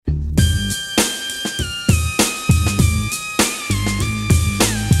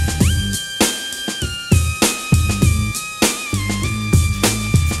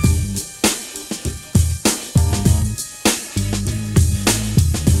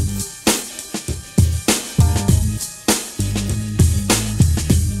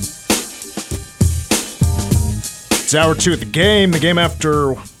It's hour 2 at the game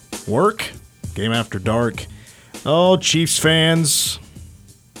after work, game after dark. Oh, Chiefs fans,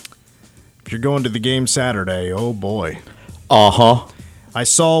 if you're going to the game Saturday, oh boy. Uh-huh. I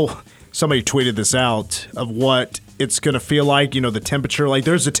saw somebody tweeted this out of what it's going to feel like, the temperature. Like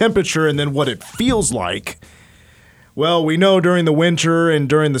there's a temperature and then what it feels like. Well, we know during the winter and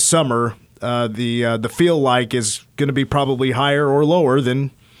during the summer, the feel like is going to be probably higher or lower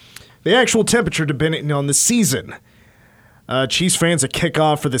than the actual temperature depending on the season. Chiefs fans at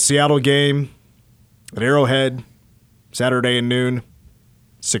kickoff for the Seattle game at Arrowhead, Saturday at noon,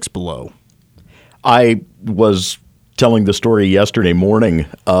 6 below. I was telling the story yesterday morning.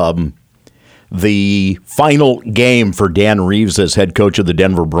 The final game for Dan Reeves as head coach of the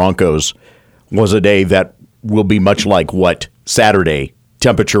Denver Broncos was a day that will be much like what Saturday,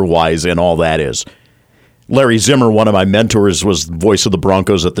 temperature-wise, and all that is. Larry Zimmer, one of my mentors, was the voice of the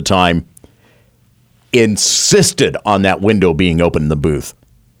Broncos at the time, insisted on that window being open in the booth.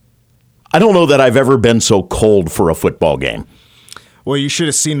 I don't know that I've ever been so cold for a football game. Well, you should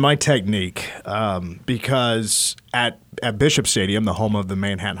have seen my technique because at Bishop Stadium, the home of the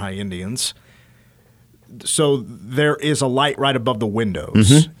Manhattan High Indians, so there is a light right above the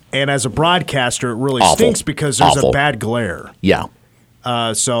windows. Mm-hmm. And as a broadcaster, it really stinks because there's a bad glare. Yeah.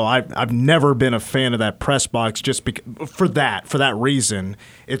 So I've never been a fan of that press box just for that reason.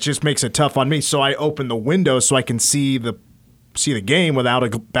 It just makes it tough on me. So I open the window so I can see the game without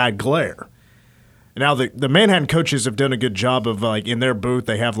a bad glare. Now the Manhattan coaches have done a good job of in their booth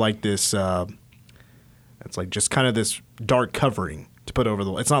they have this it's just kind of this dark covering to put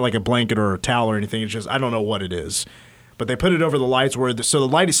over it's not like a blanket or a towel or anything. It's just I don't know what it is. But they put it over the lights so the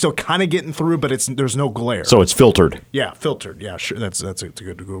light is still kind of getting through, but there's no glare. So it's filtered. Yeah, filtered. Yeah, sure. That's a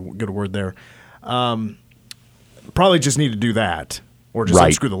good word there. Probably just need to do that, or just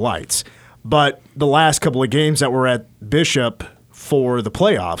unscrew the lights. But the last couple of games that were at Bishop for the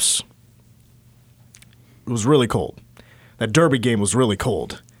playoffs, it was really cold. That Derby game was really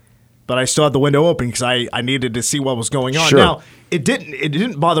cold. But I still had the window open because I needed to see what was going on. Sure. Now it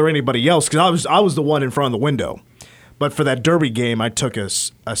didn't bother anybody else because I was the one in front of the window. But for that Derby game, I took a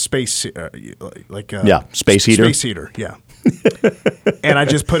space space heater. Space heater, yeah. And I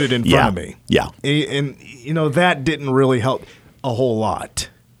just put it in front of me. Yeah. And that didn't really help a whole lot.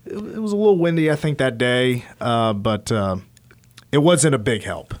 It was a little windy, I think, that day, but it wasn't a big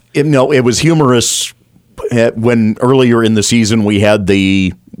help. It was humorous when earlier in the season we had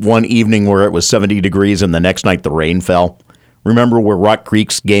the one evening where it was 70 degrees and the next night the rain fell. Remember where Rock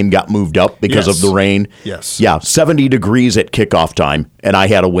Creek's game got moved up because of the rain? Yes. Yeah, 70 degrees at kickoff time, and I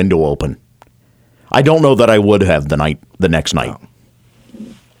had a window open. I don't know that I would have the next night.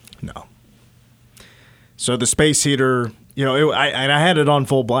 No. So the space heater, I had it on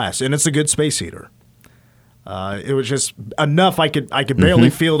full blast, and it's a good space heater. It was just enough I could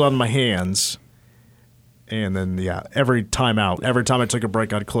barely feel it on my hands. And then, every time I took a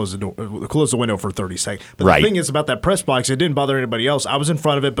break, I'd close the window for 30 seconds. But the thing is about that press box, it didn't bother anybody else. I was in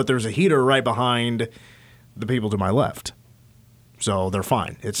front of it, but there's a heater right behind the people to my left. So they're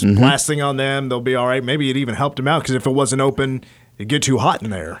fine. It's blasting on them. They'll be all right. Maybe it even helped them out because if it wasn't open, it'd get too hot in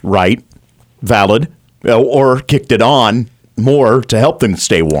there. Right. Valid. Or kicked it on more to help them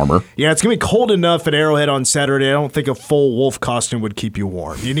stay warmer. Yeah, it's going to be cold enough at Arrowhead on Saturday. I don't think a full wolf costume would keep you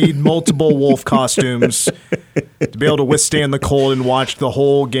warm. You need multiple wolf costumes to be able to withstand the cold and watch the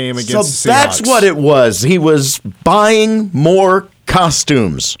whole game against the Seahawks. So that's what it was. He was buying more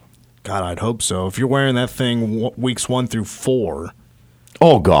costumes. God, I'd hope so. If you're wearing that thing weeks 1 through 4.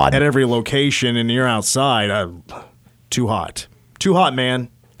 Oh, God. At every location and you're outside, too hot. Too hot, man.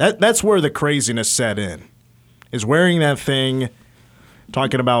 That's where the craziness set in. Is wearing that thing,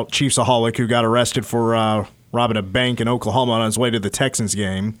 talking about Chiefsaholic who got arrested for robbing a bank in Oklahoma on his way to the Texans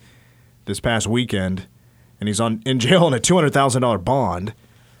game this past weekend, and he's in jail on a $200,000 bond.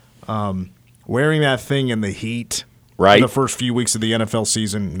 Wearing that thing in the heat in the first few weeks of the NFL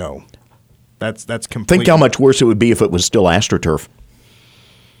season, no. That's completely... Think how much worse it would be if it was still AstroTurf.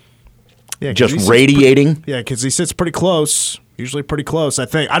 Yeah, just radiating. Because he sits pretty close. Usually pretty close, I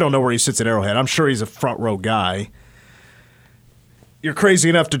think. I don't know where he sits at Arrowhead. I'm sure he's a front row guy. You're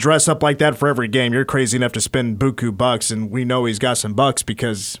crazy enough to dress up like that for every game. You're crazy enough to spend buku bucks, and we know he's got some bucks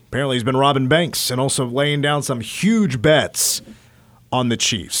because apparently he's been robbing banks and also laying down some huge bets on the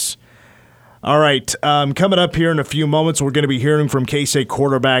Chiefs. All right, coming up here in a few moments, we're going to be hearing from K-State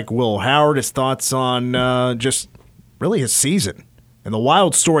quarterback Will Howard, his thoughts on just really his season. And the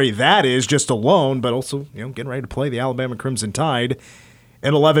wild story that is just alone, but also getting ready to play the Alabama Crimson Tide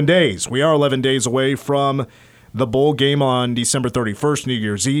in 11 days. We are 11 days away from The bowl game on December 31st, New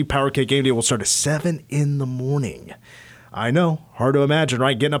Year's Eve. Power Cake Game Day will start at 7 in the morning. I know, hard to imagine,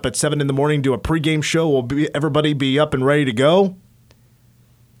 right? Getting up at 7 in the morning, do a pregame show. Will everybody be up and ready to go?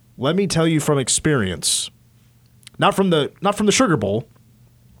 Let me tell you from experience, not from the Sugar Bowl,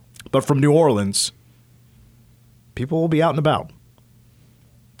 but from New Orleans, people will be out and about,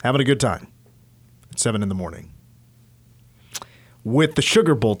 having a good time at 7 in the morning. With the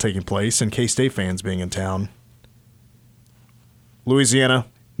Sugar Bowl taking place and K-State fans being in town, Louisiana,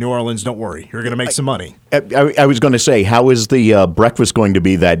 New Orleans, don't worry. You're going to make some money. I was going to say, how is the breakfast going to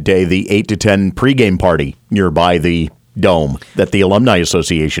be that day, the 8 to 10 pregame party nearby the Dome that the Alumni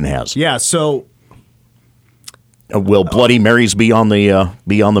Association has? Yeah, so... will Bloody Marys be on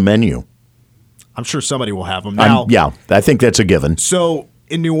the menu? I'm sure somebody will have them. Now, yeah, I think that's a given. So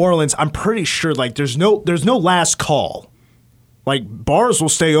in New Orleans, I'm pretty sure like there's no last call. Like bars will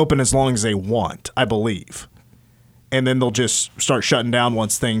stay open as long as they want, I believe. And then they'll just start shutting down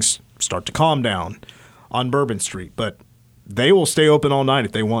once things start to calm down on Bourbon Street. But they will stay open all night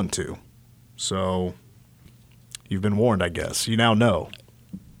if they want to. So you've been warned, I guess. You now know.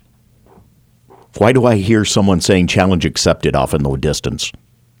 Why do I hear someone saying challenge accepted off in the distance?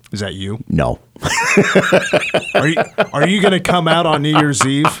 Is that you? No. Are you going to come out on New Year's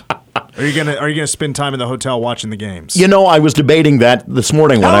Eve? Are you gonna spend time in the hotel watching the games? You know, I was debating that this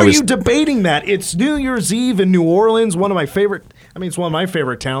morning How are you debating that? It's New Year's Eve in New Orleans, one of my favorite. I mean, it's one of my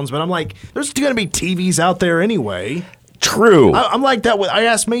favorite towns. But I'm like, there's going to be TVs out there anyway. True. I'm like that. I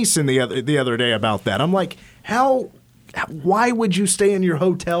asked Mason the other day about that. I'm like, why would you stay in your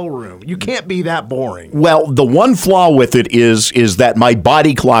hotel room? You can't be that boring. Well, the one flaw with it is that my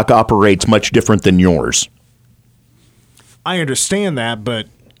body clock operates much different than yours. I understand that, but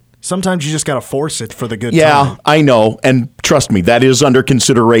sometimes you just got to force it for the good time. Yeah, I know. And trust me, that is under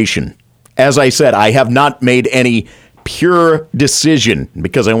consideration. As I said, I have not made any pure decision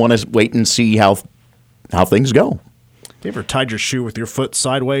because I want to wait and see how things go. You ever tied your shoe with your foot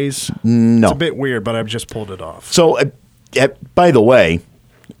sideways? No. It's a bit weird, but I've just pulled it off. So, by the way,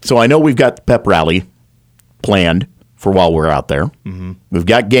 so I know we've got the pep rally planned for while we're out there. Mm-hmm. We've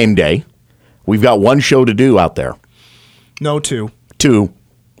got game day. We've got one show to do out there. No, two. Two.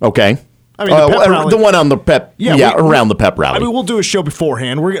 Okay. I mean, the pep rally, the one on the pep. Yeah, around the pep rally. I mean, we'll do a show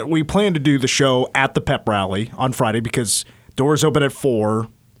beforehand. We plan to do the show at the pep rally on Friday because doors open at 4.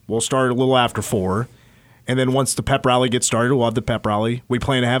 We'll start a little after 4. And then once the pep rally gets started, we'll have the pep rally. We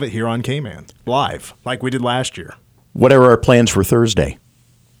plan to have it here on K-Man, live, like we did last year. What are our plans for Thursday?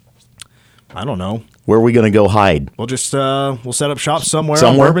 I don't know. Where are we going to go hide? We'll just we'll set up shop somewhere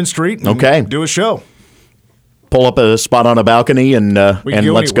on Bourbon Street and do a show. Pull up a spot on a balcony and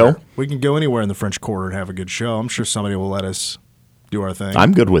let's go. We can go anywhere in the French Quarter and have a good show. I'm sure somebody will let us do our thing.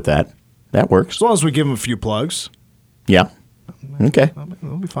 I'm good with that. That works. As long as we give them a few plugs. Yeah. Okay.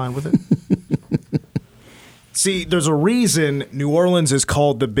 We'll be fine with it. See, there's a reason New Orleans is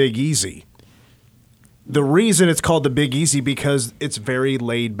called the Big Easy. The reason it's called the Big Easy because it's very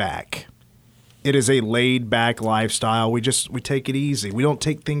laid back. It is a laid back lifestyle. We take it easy. We don't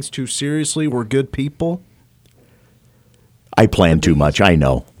take things too seriously. We're good people. I plan too much. I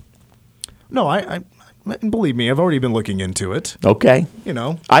know. No, I believe me. I've already been looking into it. Okay. You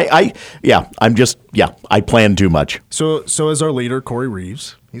know. I plan too much. So as our leader, Corey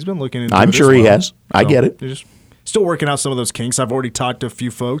Reeves, he's been looking into it. I'm sure he has. I get it. Just still working out some of those kinks. I've already talked to a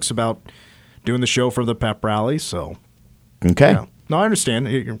few folks about doing the show for the pep rally. So. Okay. Yeah. No, I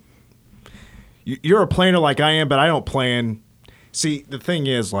understand. You're a planner like I am, but I don't plan. See, the thing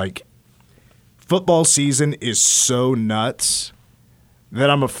is, like, football season is so nuts that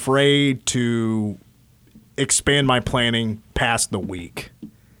I'm afraid to expand my planning past the week.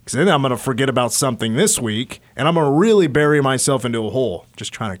 Because then I'm going to forget about something this week, and I'm going to really bury myself into a hole.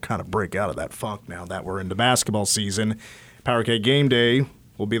 Just trying to kind of break out of that funk now that we're into basketball season. Power K Game Day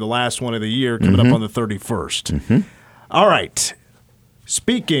will be the last one of the year, coming up on the 31st. Mm-hmm. All right.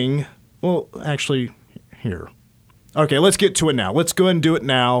 Speaking, well, actually, here. Okay, let's get to it now. Let's go ahead and do it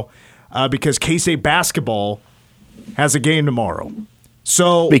now. Because K-State basketball has a game tomorrow.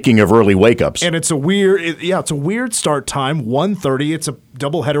 So speaking of early wake-ups. And it's a weird start time, 1:30. It's a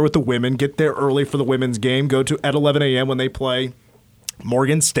doubleheader with the women. Get there early for the women's game. Go to at 11 a.m. when they play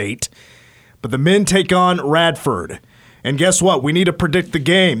Morgan State. But the men take on Radford. And guess what? We need to predict the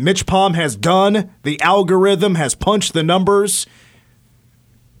game. MitchPom has done. The algorithm has punched the numbers.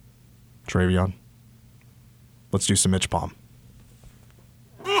 Travion, let's do some MitchPom.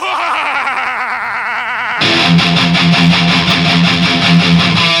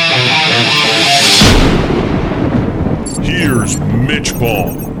 Here's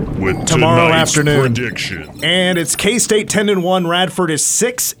MitchPom. with tomorrow tonight's afternoon. prediction. And it's K-State 10-1. Radford is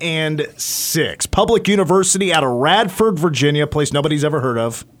 6-6. Public University out of Radford, Virginia, a place nobody's ever heard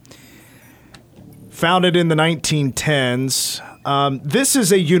of. Founded in the 1910s. This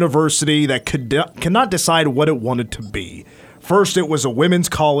is a university that cannot decide what it wanted to be. First, it was a women's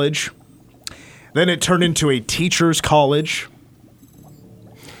college. Then it turned into a teacher's college.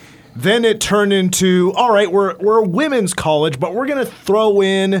 Then it turned into, all right, we're a women's college, but we're going to throw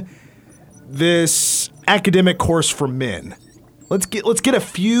in this academic course for men. Let's get a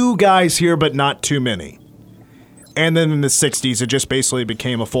few guys here, but not too many. And then in the 60s, it just basically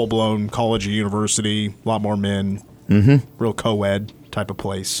became a full-blown college or university, a lot more men, real co-ed type of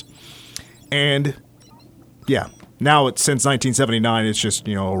place. And, yeah, now since 1979, it's just,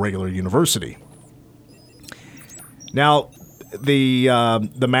 a regular university. Now,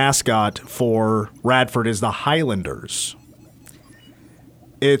 the mascot for Radford is the Highlanders.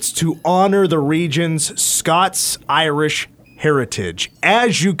 It's to honor the region's Scots-Irish heritage,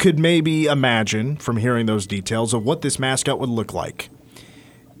 as you could maybe imagine from hearing those details of what this mascot would look like.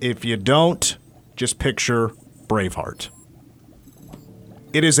 If you don't, just picture Braveheart.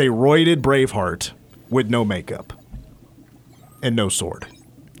 It is a roided Braveheart with no makeup and no sword.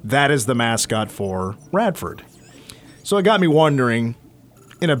 That is the mascot for Radford. So it got me wondering,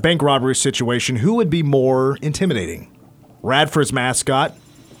 in a bank robbery situation, who would be more intimidating? Radford's mascot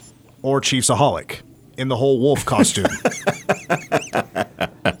or Chiefsaholic in the whole wolf costume?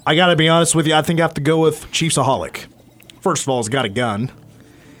 I got to be honest with you, I think I have to go with Chiefsaholic. First of all, he's got a gun.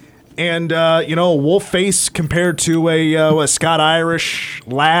 And, a wolf face compared to a Scot-Irish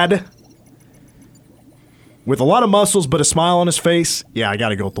lad with a lot of muscles but a smile on his face, yeah, I got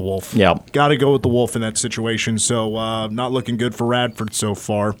to go with the wolf. Yeah. Got to go with the wolf in that situation. So not looking good for Radford so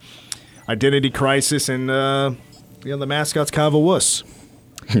far. Identity crisis, and the mascot's kind of a wuss.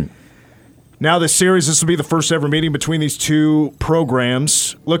 Now this series, this will be the first ever meeting between these two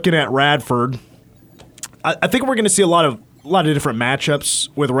programs. Looking at Radford, I think we're going to see a lot of different matchups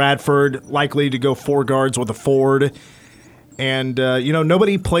with Radford, likely to go four guards with a forward. And,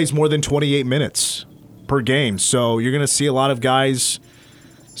 nobody plays more than 28 minutes per game, so you're going to see a lot of guys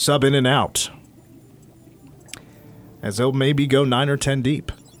sub in and out, as they'll maybe go 9 or 10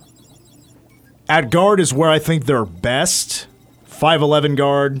 deep. At guard is where I think they're best. 5'11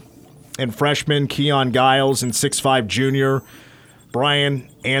 guard and freshman Keon Giles and 6'5 junior Brian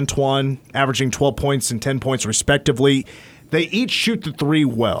Antoine, averaging 12 points and 10 points respectively. They each shoot the three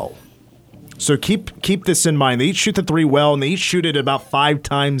well. So keep this in mind. They each shoot the three well, and they each shoot it about 5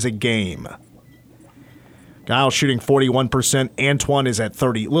 times a game. Giles shooting 41%. Antoine is at a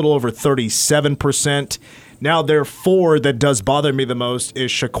little over 37%. Now, their forward that does bother me the most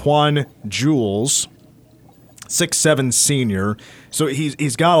is Shaquan Jules, 6'7 senior. So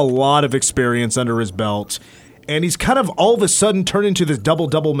he's got a lot of experience under his belt. And he's kind of all of a sudden turned into this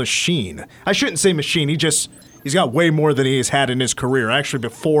double-double machine. I shouldn't say machine. He's got way more than he has had in his career. Actually,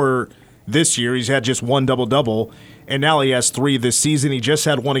 before this year, he's had just one double-double. And now he has 3 this season. He just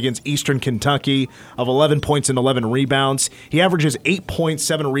had one against Eastern Kentucky of 11 points and 11 rebounds. He averages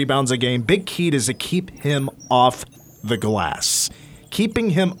 8.7 rebounds a game. Big key is to keep him off the glass.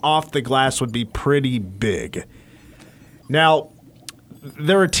 Keeping him off the glass would be pretty big. Now,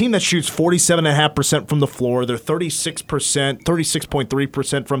 they're a team that shoots 47.5% from the floor. They're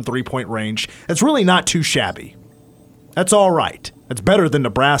 36.3% from three-point range. That's really not too shabby. That's all right. That's better than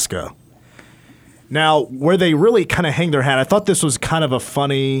Nebraska. Now, where they really kind of hang their hat, I thought this was kind of a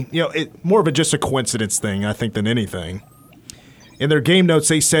funny, more of just a coincidence thing, I think, than anything. In their game notes,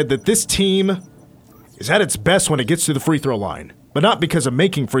 they said that this team is at its best when it gets to the free throw line, but not because of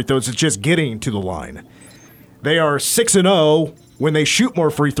making free throws, it's just getting to the line. They are 6-0 when they shoot more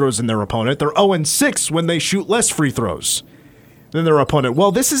free throws than their opponent. They're 0-6 when they shoot less free throws than their opponent.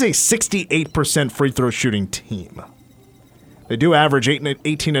 Well, this is a 68% free throw shooting team. They do average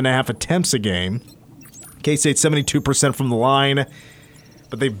 18.5 attempts a game. K-State 72% from the line,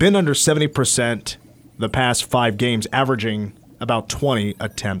 but they've been under 70% the past 5 games, averaging about 20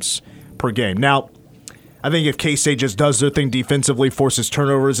 attempts per game. Now, I think if K-State just does their thing defensively, forces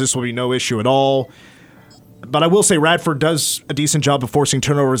turnovers, this will be no issue at all. But I will say Radford does a decent job of forcing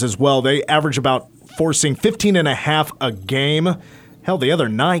turnovers as well. They average about forcing 15.5 a game. Hell, the other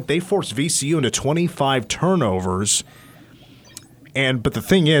night, they forced VCU into 25 turnovers. But the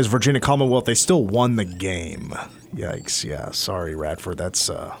thing is, Virginia Commonwealth, they still won the game. Yikes, yeah. Sorry, Radford.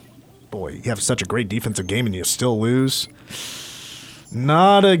 That's, boy, you have such a great defensive game and you still lose.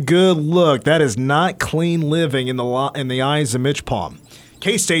 Not a good look. That is not clean living in the eyes of MitchPom.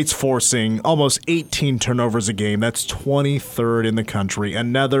 K-State's forcing almost 18 turnovers a game. That's 23rd in the country.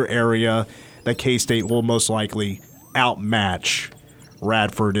 Another area that K-State will most likely outmatch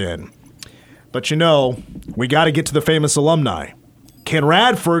Radford in. But we got to get to the famous alumni. Can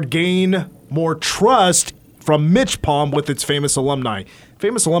Radford gain more trust from MitchPom with its famous alumni?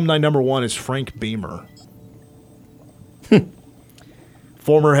 Famous alumni number 1 is Frank Beamer.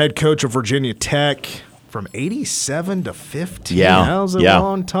 Former head coach of Virginia Tech from 87 to 15. Yeah. That was a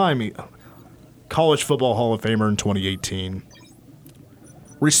long time. College Football Hall of Famer in 2018.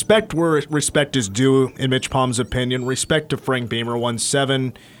 Respect where respect is due, in MitchPom's opinion. Respect to Frank Beamer. Won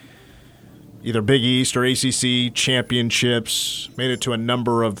 7 either Big East or ACC championships. Made it to a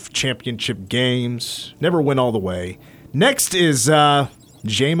number of championship games. Never went all the way. Next is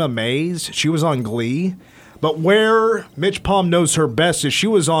Jama Mays. She was on Glee. But where MitchPom knows her best is she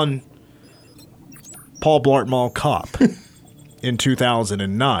was on Paul Blart Mall Cop in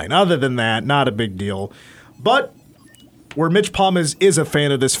 2009. Other than that, not a big deal. But where MitchPom is a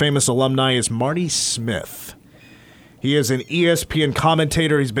fan of this famous alumni is Marty Smith. He is an ESPN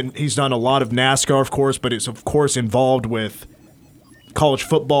commentator. He's done a lot of NASCAR, of course, but is of course involved with college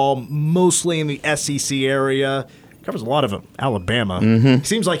football, mostly in the SEC area. Covers a lot of Alabama. Mm-hmm.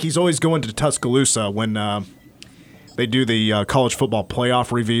 Seems like he's always going to Tuscaloosa when they do the college football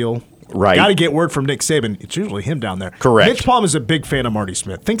playoff reveal. Right. Got to get word from Nick Saban. It's usually him down there. Correct. MitchPom is a big fan of Marty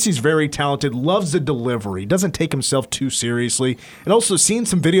Smith. Thinks he's very talented. Loves the delivery. Doesn't take himself too seriously. And also seen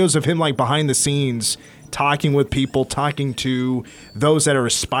some videos of him like behind the scenes talking with people, talking to those that are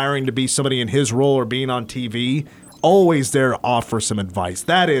aspiring to be somebody in his role or being on TV. Always there to offer some advice.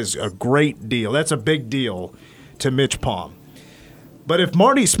 That is a great deal. That's a big deal to MitchPom. But if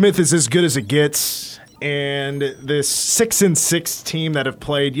Marty Smith is as good as it gets, and this 6-6 team that have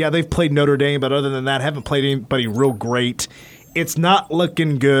played, they've played Notre Dame, but other than that, haven't played anybody real great. It's not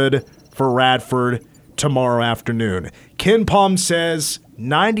looking good for Radford tomorrow afternoon. Ken Palm says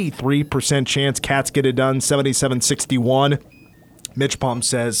 93% chance Cats get it done, 77-61. MitchPom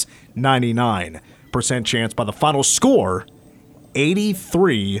says 99% chance by the final score,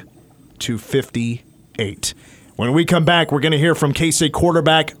 83-58. When we come back, we're going to hear from K-State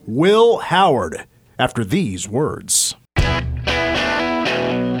quarterback Will Howard after these words.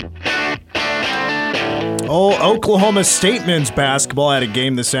 Oklahoma State men's basketball had a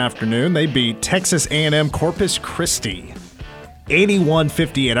game this afternoon. They beat Texas A&M Corpus Christi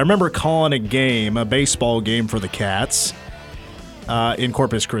 81-58. I remember calling a baseball game for the Cats in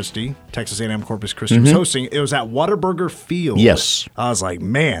Corpus Christi. Texas A&M Corpus Christi was hosting. It was at Whataburger Field. Yes. I was like,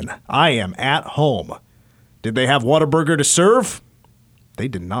 man, I am at home. Did they have Whataburger to serve? They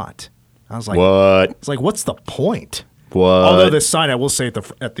did not. I was like, what? It's like, what's the point? What? Although this sign, I will say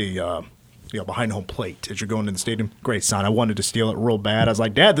at the behind home plate as you're going in the stadium, great sign. I wanted to steal it real bad. I was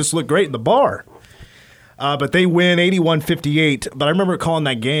like, Dad, this looked great in the bar. But they win 81-58. But I remember calling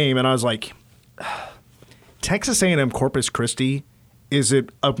that game, and I was like, Texas A&M Corpus Christi is an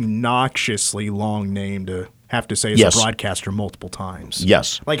obnoxiously long name to have to say as a broadcaster multiple times.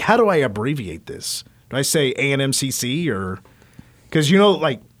 Yes. Like, how do I abbreviate this? Do I say A&MCC or – because,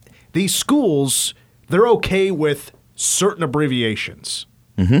 these schools, they're okay with certain abbreviations.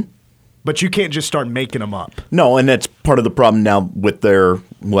 Mm-hmm. But you can't just start making them up. No, and that's part of the problem now with their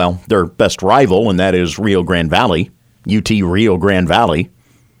best rival, and that is Rio Grande Valley, UT Rio Grande Valley.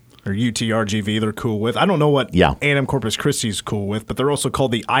 Or UTRGV they're cool with. I don't know what A&M Corpus Christi is cool with, but they're also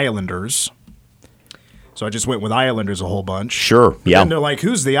called the Islanders. So I just went with Islanders a whole bunch. Sure, yeah. And they're like,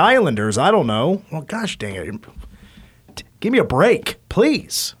 who's the Islanders? I don't know. Well, gosh dang it. Give me a break,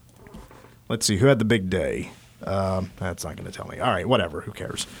 please. Let's see, who had the big day? That's not going to tell me. All right, whatever. Who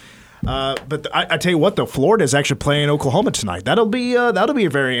cares? But I tell you what, though, Florida is actually playing Oklahoma tonight. That'll be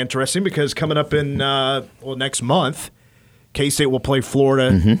very interesting because coming up in next month, K-State will play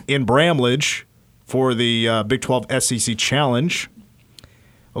Florida in Bramlage for the Big 12 SEC Challenge.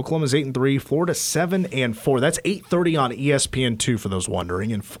 Oklahoma's 8-3, Florida 7-4. That's 8:30 on ESPN2 for those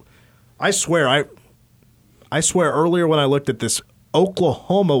wondering. And I swear earlier when I looked at this,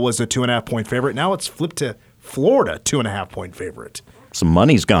 Oklahoma was a 2.5-point favorite. Now it's flipped to Florida 2.5-point favorite. Some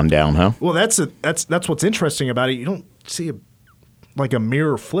money's gone down, huh? Well, that's what's interesting about it. You don't see a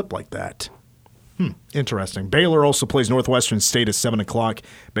mirror flip like that. Interesting. Baylor also plays Northwestern State at 7 o'clock.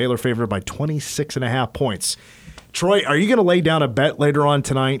 Baylor favored by 26.5 points. Troy, are you going to lay down a bet later on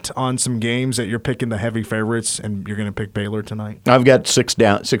tonight on some games that you're picking the heavy favorites and you're going to pick Baylor tonight? I've got $6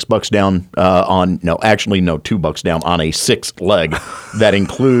 down $2 down on a sixth leg. That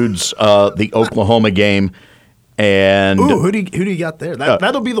includes the Oklahoma game. And who do you got there?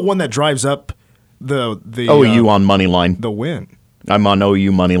 That'll be the one that drives up the OU on money line. The win. I'm on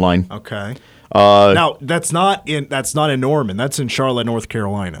OU money line. Okay. Now that's not in Norman. That's in Charlotte, North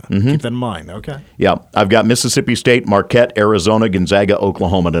Carolina. Keep that in mind. Okay. Yeah, I've got Mississippi State, Marquette, Arizona, Gonzaga,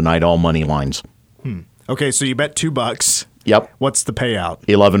 Oklahoma tonight. All money lines. Okay, so you bet $2. Yep. What's the payout?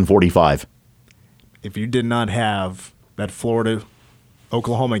 11.45. If you did not have that Florida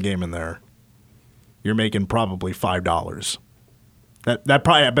Oklahoma game in there, you're making probably $5. That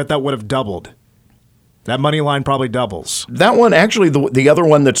probably, I bet that would have doubled. That money line probably doubles. That one, actually, the other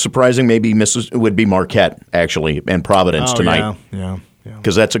one that's surprising maybe would be Marquette, actually, and Providence tonight. Yeah.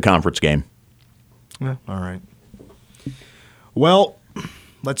 Because that's a conference game. Yeah, all right. Well,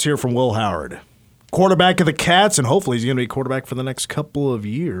 let's hear from Will Howard, quarterback of the Cats, and hopefully he's going to be quarterback for the next couple of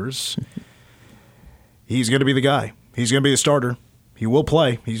years. He's going to be the guy. He's going to be the starter. He will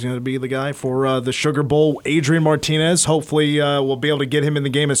play. He's going to be the guy for the Sugar Bowl. Adrian Martinez, hopefully we'll be able to get him in the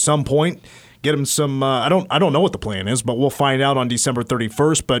game at some point. Get him some. I don't know what the plan is, but we'll find out on December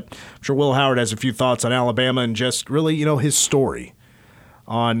 31st. But I'm sure Will Howard has a few thoughts on Alabama and just really, his story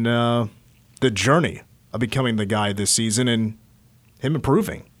on the journey of becoming the guy this season and him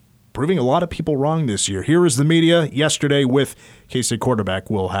proving a lot of people wrong this year. Here is the media yesterday with K-State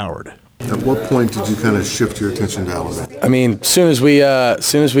quarterback Will Howard. At what point did you kind of shift your attention to Alabama? I mean, as soon as we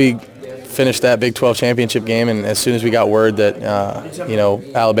finished that Big 12 championship game, and as soon as we got word that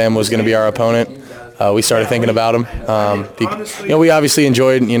Alabama was going to be our opponent, we started thinking about them. We obviously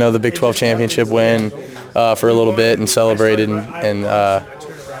enjoyed the Big 12 championship win for a little bit and celebrated,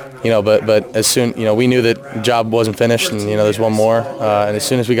 but as soon we knew that the job wasn't finished, and there's one more. And as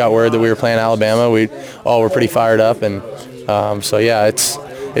soon as we got word that we were playing Alabama, we all were pretty fired up, and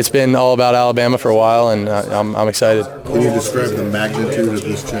it's been all about Alabama for a while, and I'm excited. Can you describe the magnitude of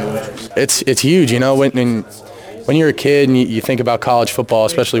this challenge? It's huge. When you're a kid and you think about college football,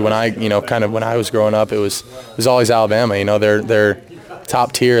 especially when I was growing up, it was always Alabama. They're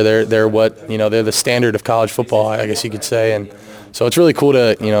top tier. They're they're the standard of college football, I guess you could say. And so it's really cool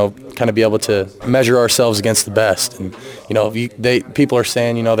to kind of be able to measure ourselves against the best. And people are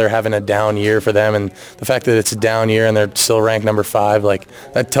saying they're having a down year for them, and the fact that it's a down year and they're still ranked number 5, like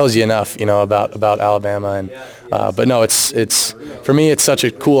that tells you enough about Alabama. And but no, it's for me it's such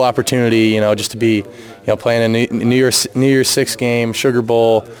a cool opportunity just to be playing a New Year's 6 game, Sugar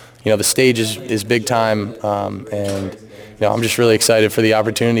Bowl. The stage is big time, and I'm just really excited for the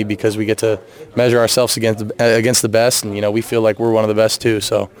opportunity because we get to measure ourselves against the best, and we feel like we're one of the best too.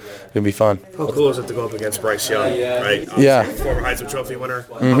 So it'll be fun. How cool is it to go up against Bryce Young, right? Yeah, former Heisman Trophy winner.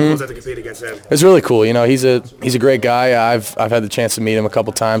 How cool is that to compete against him? It's really cool. He's a great guy. I've had the chance to meet him a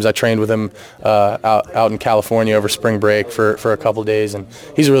couple times. I trained with him out in California over spring break for a couple days, and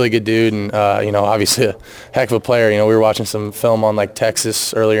he's a really good dude, and obviously a heck of a player. We were watching some film on like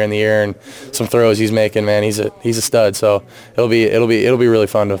Texas earlier in the year, and some throws he's making. Man, he's a stud. So it'll be really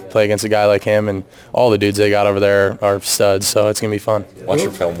fun to play against a guy like him, and all the dudes they got over there are studs. So it's gonna be fun. Watch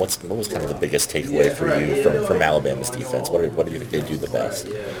your film. What was kind of the biggest takeaway for you from Alabama's defense? What do you think they do the best?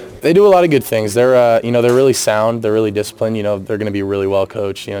 They do a lot of good things. They're they're really sound. They're really disciplined. They're going to be really well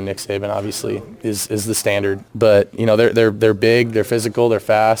coached. Nick Saban obviously is the standard. But they're big. They're physical. They're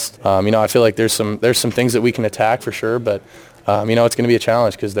fast. I feel like there's some things that we can attack for sure. But it's going to be a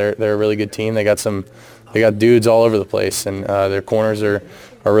challenge because they're a really good team. They got dudes all over the place, and their corners are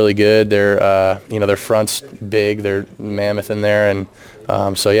really good. Their front's big. They're mammoth in there, and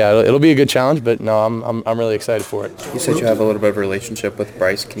it'll be a good challenge. But no, I'm really excited for it. You said you have a little bit of a relationship with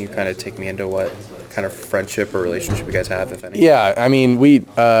Bryce. Can you kind of take me into what kind of friendship or relationship you guys have, if any? Yeah, I mean,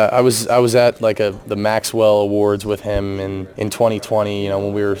 I was at the Maxwell Awards with him in 2020.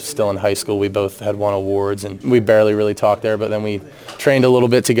 When we were still in high school, we both had won awards, and we barely really talked there. But then we trained a little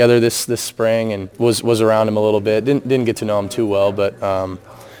bit together this spring, and was around him a little bit. Didn't get to know him too well, but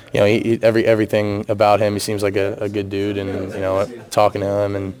everything about him, he seems like a good dude, and talking to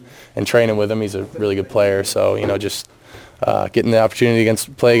him and training with him, he's a really good player. So just getting the opportunity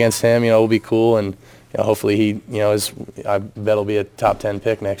to play against him, will be cool, and hopefully he, I bet he'll be a top 10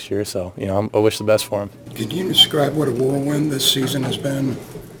 pick next year. So I wish the best for him. Can you describe what a whirlwind this season has been,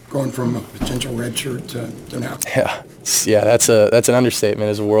 going from a potential red shirt to now? Yeah, that's an understatement.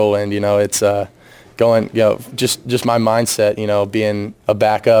 It's a whirlwind. It's going, just my mindset, being a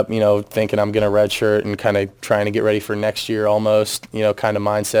backup, thinking I'm going to redshirt and kind of trying to get ready for next year almost, kind of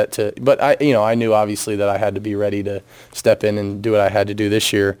mindset but I knew obviously that I had to be ready to step in and do what I had to do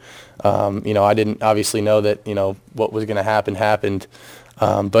this year. I didn't obviously know that, what was going to happened.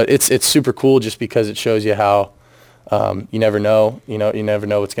 But it's super cool just because it shows you how, you never know, you never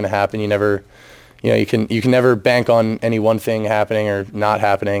know what's going to happen. You never you can never bank on any one thing happening or not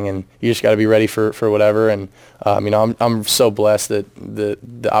happening, and you just got to be ready for whatever. And I'm so blessed that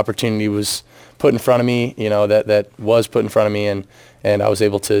the opportunity was put in front of me, that was put in front of me, and I was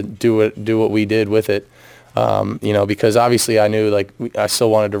able to do what we did with it. Because obviously I knew I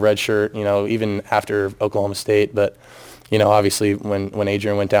still wanted to redshirt, even after Oklahoma State, but obviously when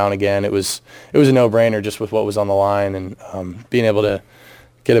Adrian went down again, it was a no-brainer just with what was on the line, and being able to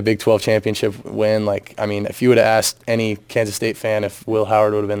get a Big 12 championship win. If you would have asked any Kansas State fan if Will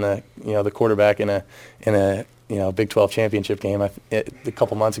Howard would have been the quarterback in a Big 12 championship game a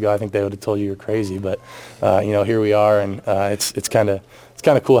couple months ago, I think they would have told you you're crazy. But here we are, and it's kind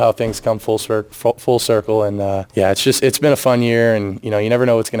of cool how things come full circle. And it's been a fun year, and you never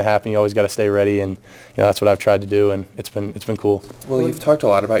know what's going to happen. You always got to stay ready, and that's what I've tried to do, and it's been cool. Well, you've talked a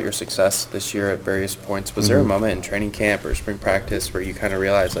lot about your success this year at various points. Was there a moment in training camp or spring practice where you kind of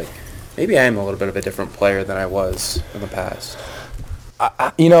realized maybe I am a little bit of a different player than I was in the past?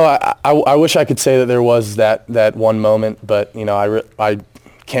 I wish I could say that there was that one moment, but I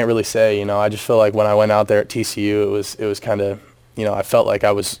can't really say. I just feel like when I went out there at TCU, it was kind of, I felt like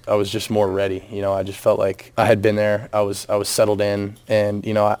I was just more ready. I just felt like I had been there. I was settled in, and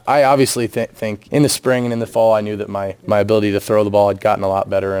I obviously think in the spring and in the fall I knew that my ability to throw the ball had gotten a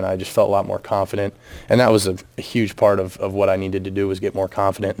lot better, and I just felt a lot more confident. And that was a huge part of what I needed to do, was get more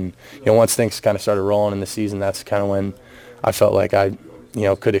confident. And once things kind of started rolling in the season, that's kind of when I felt like I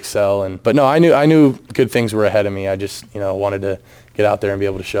could excel. But no, I knew good things were ahead of me. I just wanted to get out there and be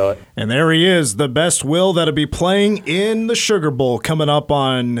able to show it. And there he is, the best Will that'll be playing in the Sugar Bowl coming up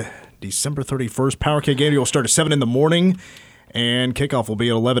on December 31st. Power Kick game will start at 7 in the morning, and kickoff will be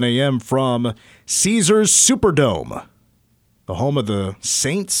at 11 a.m. from Caesars Superdome. The home of the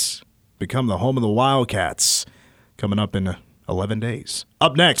Saints become the home of the Wildcats coming up in 11 days.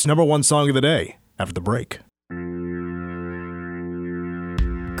 Up next, number one song of the day after the break.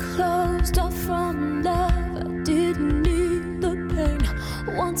 Closed off from love, I didn't need the pain.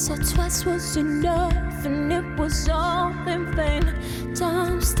 Once or twice was enough, and it was all in vain.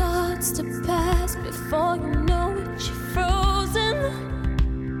 Time starts to pass before you know it, you're frozen.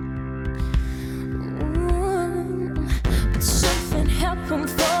 But something happened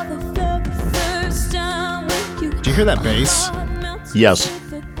for the very first time with you. Did you hear that bass? Yes.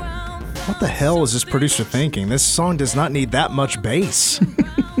 What the hell is this producer thinking? This song does not need that much bass.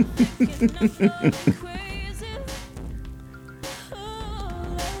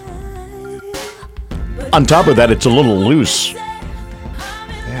 On top of that, it's a little loose.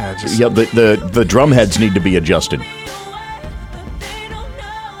 Yeah, the drum heads need to be adjusted.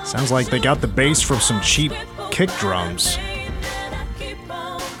 Sounds like they got the bass from some cheap kick drums.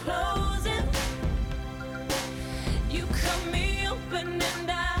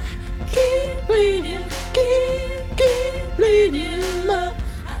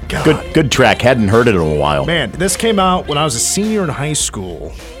 Good track. Hadn't heard it in a while. Man, this came out when I was a senior in high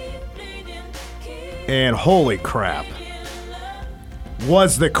school. And holy crap,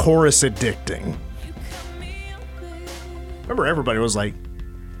 was the chorus addicting. Remember, everybody was like,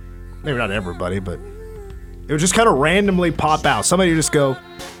 maybe not everybody, but it would just kind of randomly pop out. Somebody would just go,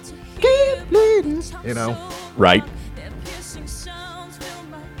 keep bleeding, Right.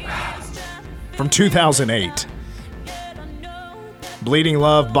 From 2008. Bleeding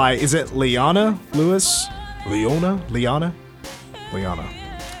Love by, is it Leona Lewis? Leona?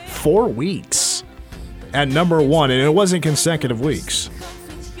 4 weeks at number one, and it wasn't consecutive weeks.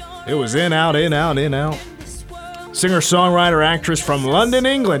 It was in, out, in, out, in, out. Singer, songwriter, actress from London,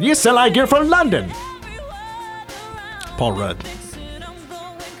 England. You sound like you're from London. Paul Rudd.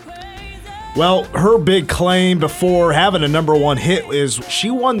 Well, her big claim before having a number one hit is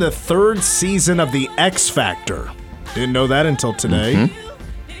she won the 3rd season of The X Factor. Didn't know that until today.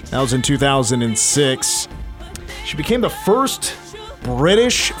 Mm-hmm. That was in 2006. She became the first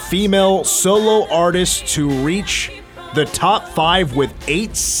British female solo artist to reach the top 5 with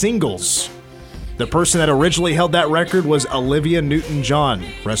 8 singles. The person that originally held that record was Olivia Newton-John,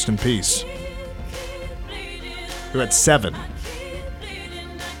 rest in peace, who had 7.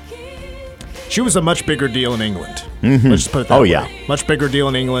 She was a much bigger deal in England. Mm-hmm. Let's just put it that way. Yeah. Much bigger deal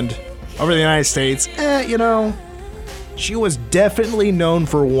in England. Over the United States, she was definitely known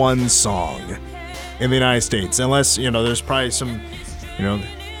for one song in the United States. Unless, there's probably some,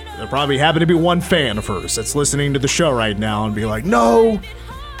 there probably happened to be one fan of hers that's listening to the show right now and be like, no,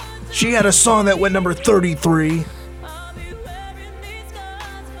 she had a song that went number 33.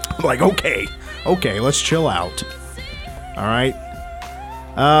 I'm like, okay, let's chill out. All right.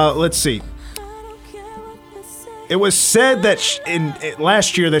 Let's see. It was said that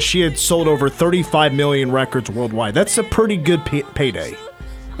last year that she had sold over 35 million records worldwide. That's a pretty good payday.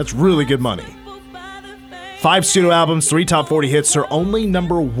 That's really good money. 5 studio albums, 3 top 40 hits. Her only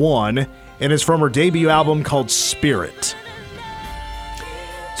number 1, and is from her debut album called Spirit.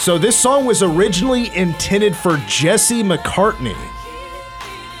 So this song was originally intended for Jesse McCartney.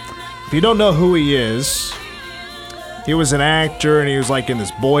 If you don't know who he is, he was an actor, and he was like in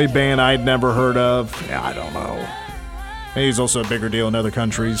this boy band I'd never heard of. Yeah, I don't know. Maybe he's also a bigger deal in other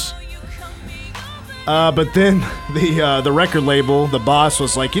countries. But then the record label, the boss,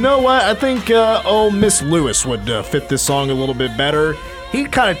 was like, you know what? I think Miss Lewis would fit this song a little bit better. He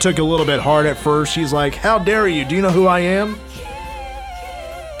kind of took a little bit hard at first. He's like, how dare you? Do you know who I am?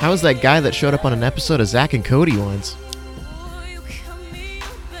 How was that guy that showed up on an episode of Zack and Cody once?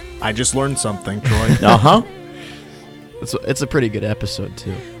 I just learned something, Troy. Uh-huh. It's a pretty good episode,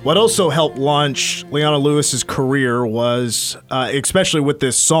 too. What also helped launch Leona Lewis's career was, especially with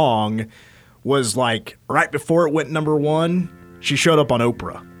this song, was like right before it went number 1, she showed up on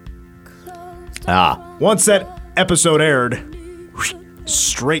Oprah. Once that episode aired,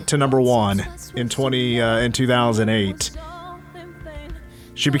 straight to number 1 in 2008.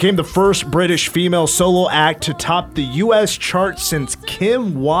 She became the first British female solo act to top the U.S. chart since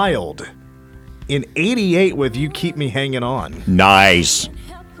Kim Wilde in '88 with You Keep Me Hanging On. Nice.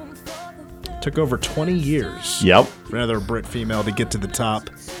 Took over 20 years. Yep. For another Brit female to get to the top.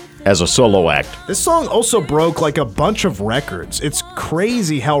 As a solo act. This song also broke like a bunch of records. It's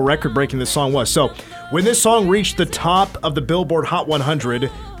crazy how record-breaking this song was. So when this song reached the top of the Billboard Hot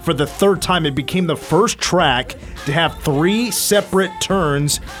 100 for the 3rd time, it became the first track to have 3 separate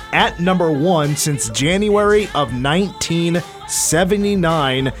turns at number 1 since January of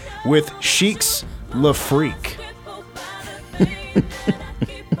 1979 with Chic's Le Freak.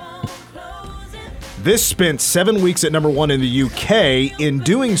 This spent 7 weeks at number 1 in the UK. In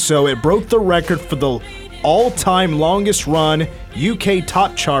doing so, it broke the record for the all-time longest run UK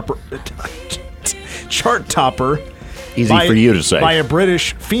chart topper. Easy for you to say. By a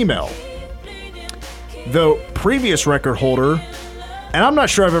British female. The previous record holder, and I'm not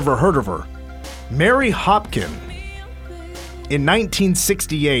sure I've ever heard of her, Mary Hopkin, in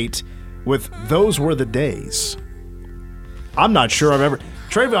 1968 with Those Were the Days. I'm not sure I've ever...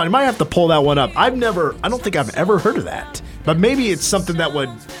 Trayvon, you might have to pull that one up. I don't think I've ever heard of that. But maybe it's something that would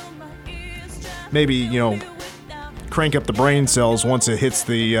crank up the brain cells once it hits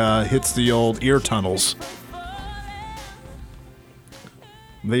the old ear tunnels.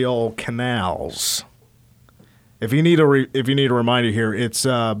 The old canals. If you need a reminder here, it's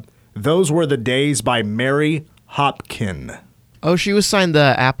Those Were the Days by Mary Hopkin. Oh, she was signed to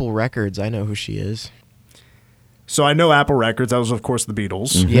Apple Records. I know who she is. So I know Apple Records. That was, of course, the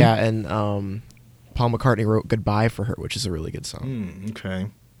Beatles. Mm-hmm. Yeah, and Paul McCartney wrote Goodbye for her, which is a really good song. Okay.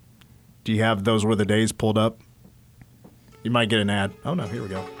 Do you have Those Were the Days pulled up? You might get an ad. Oh, no. Here we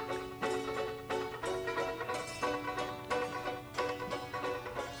go.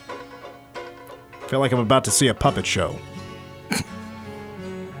 I feel like I'm about to see a puppet show.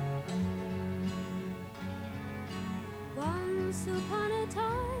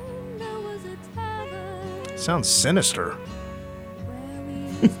 Sounds sinister.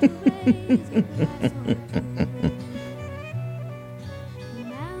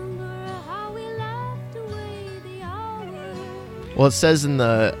 Well, it says in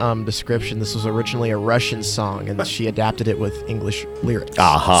the description this was originally a Russian song, and she adapted it with English lyrics.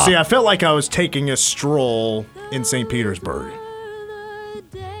 Aha. See, I felt like I was taking a stroll in St. Petersburg.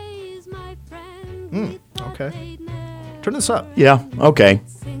 Okay. Turn this up. Yeah, okay.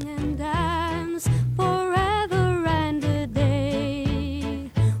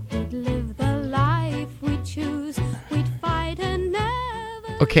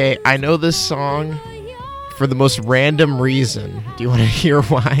 Okay, I know this song for the most random reason. Do you want to hear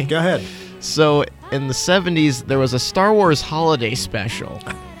why? Go ahead. So, in the 70s, there was a Star Wars holiday special.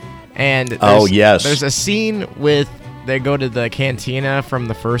 And there's a scene with, they go to the cantina from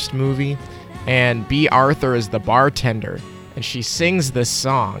the first movie, and B. Arthur is the bartender, and she sings this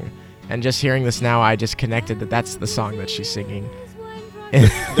song. And just hearing this now, I just connected that that's the song that she's singing.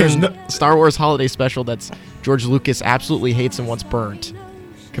 There's no Star Wars holiday special that's George Lucas absolutely hates and wants burnt.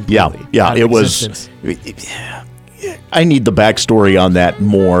 Completely. Yeah, it was. I need the backstory on that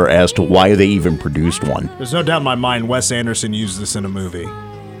more as to why they even produced one. There's no doubt in my mind Wes Anderson used this in a movie.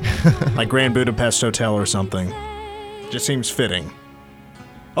 Like Grand Budapest Hotel or something. Just seems fitting.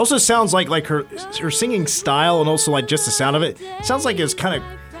 Also sounds like her singing style and also like just the sound of it. Sounds like it's kind of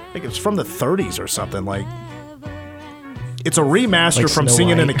like it's from the 30s or something. Like it's a remaster like from Snow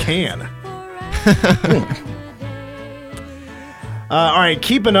Singing White. in a Can. All right,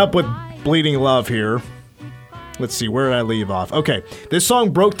 keeping up with Bleeding Love here. Let's see, where did I leave off? Okay, this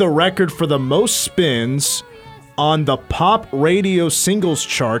song broke the record for the most spins on the pop radio singles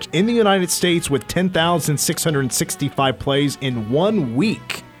chart in the United States with 10,665 plays in 1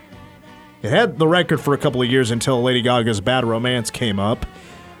 week. It had the record for a couple of years until Lady Gaga's Bad Romance came up.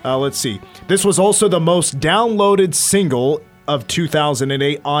 Let's see. This was also the most downloaded single of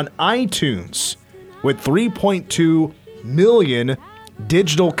 2008 on iTunes with 3.2 million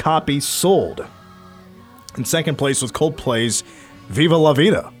digital copies sold. In second place was Coldplay's Viva La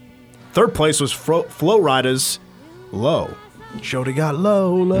Vida. Third place was Flo Rida's Low. Shorty got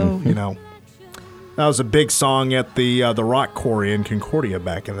low, you know. That was a big song at the Rock Quarry in Concordia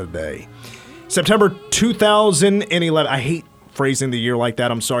back in the day. September 2011. I hate phrasing the year like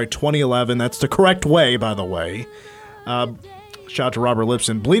that. I'm sorry, 2011. That's the correct way, by the way. Shout out to Robert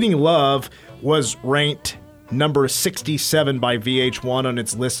Lipson. Bleeding Love was ranked number 67 by VH1 on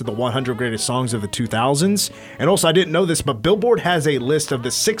its list of the 100 greatest songs of the 2000s. And also, I didn't know this, but Billboard has a list of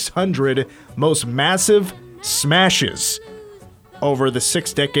the 600 most massive smashes over the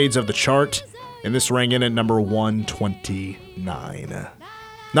 6 decades of the chart. And this rang in at number 129.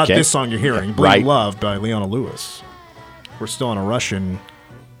 Not this song you're hearing, Bleeding Love by Leona Lewis. We're still on a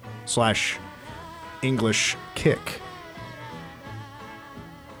Russian/English kick.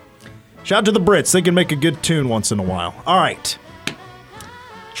 Shout out to the Brits. They can make a good tune once in a while. All right.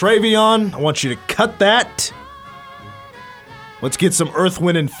 Travion, I want you to cut that. Let's get some Earth,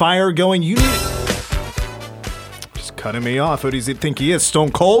 Wind, and Fire going. You need it. Just cutting me off. Who does he think he is?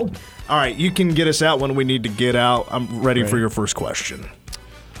 Stone Cold? All right, you can get us out when we need to get out. I'm ready for your first question.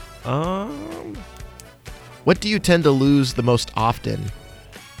 What do you tend to lose the most often?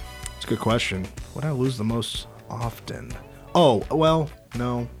 That's a good question. What do I lose the most often? Oh, well,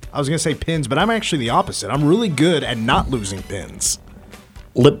 no. I was going to say pins, but I'm actually the opposite. I'm really good at not losing pins.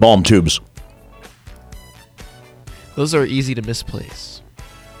 Lip balm tubes. Those are easy to misplace.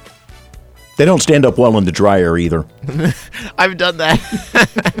 They don't stand up well in the dryer either. I've done that.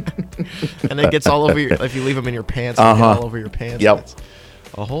 And it gets all over your, if you leave them in your pants, it gets all over your pants. Yep. It's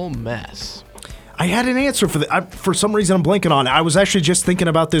a whole mess. I had an answer for that. For some reason, I'm blanking on it. I was actually just thinking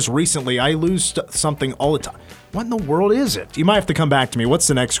about this recently. I lose something all the time. What in the world is it? You might have to come back to me. What's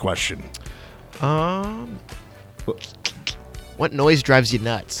the next question? What noise drives you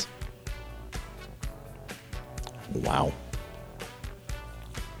nuts? Wow.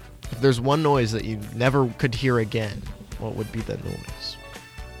 If there's one noise that you never could hear again, what would be that noise?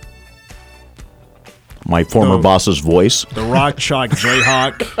 My former boss's voice. The Rock Chalk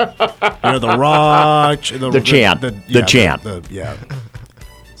Jayhawk. The Rock. The chant. The chant.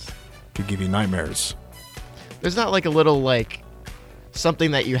 Could give you nightmares. There's not like a little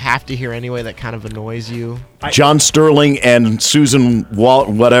something that you have to hear anyway that kind of annoys you. John Sterling and Susan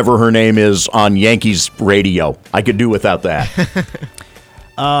whatever her name is on Yankees radio. I could do without that.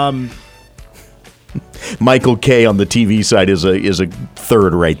 Michael Kay on the TV side is a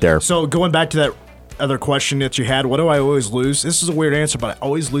third right there. So going back to that other question that you had, what do I always lose? This is a weird answer, but I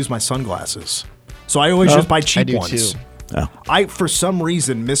always lose my sunglasses. So I always just buy cheap ones. Too. Oh. I, for some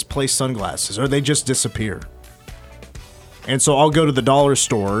reason, misplace sunglasses, or they just disappear. And so I'll go to the dollar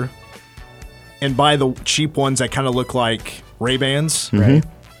store and buy the cheap ones that kind of look like Ray-Bans, right?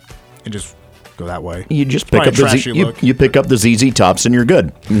 And just go that way. You just pick up you pick up the ZZ Tops and you're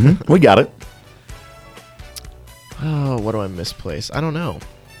good. We got it. Oh, what do I misplace? I don't know.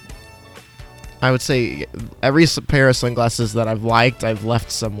 I would say every pair of sunglasses that I've liked, I've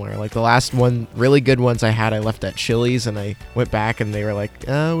left somewhere. Like the last one, really good ones I had, I left at Chili's, and I went back and they were like,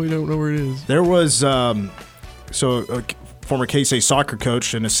 "Oh, we don't know where it is." There was former K-State soccer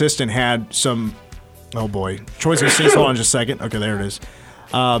coach, an assistant had some. Oh boy, Troy's gonna hold on just a second. Okay, there it is.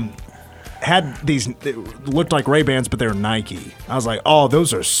 Had these, it looked like Ray-Bans, but they were Nike. I was like, oh,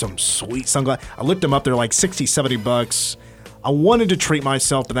 those are some sweet sunglasses. I looked them up. They're like $60, $70. I wanted to treat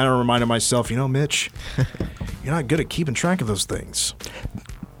myself, but then I reminded myself, Mitch, you're not good at keeping track of those things.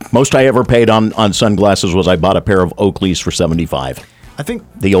 Most I ever paid on sunglasses was I bought a pair of Oakleys for $75. I think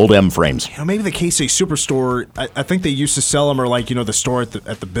the old M frames. Maybe the K-State Superstore. I think they used to sell them, or the store at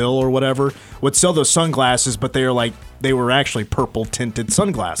the Bill or whatever would sell those sunglasses, but they were actually purple tinted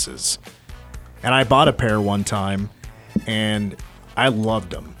sunglasses. And I bought a pair one time, and I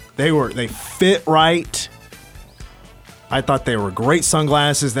loved them. They fit right. I thought they were great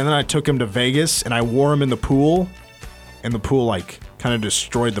sunglasses. Then I took them to Vegas, and I wore them in the pool, and the pool kind of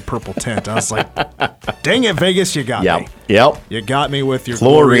destroyed the purple tint. I was like, dang it, Vegas, you got me. Yep. You got me with your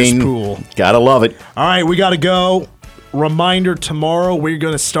chlorine glorious pool. Gotta love it. All right, we got to go. Reminder, tomorrow we're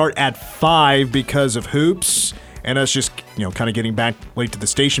going to start at 5 because of hoops. and us just, kind of getting back late to the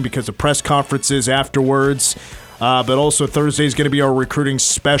station because of press conferences afterwards. But also Thursday is going to be our recruiting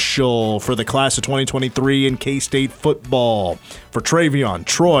special for the class of 2023 in K-State football. For Travion,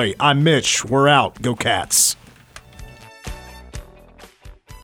 Troy, I'm Mitch. We're out. Go Cats.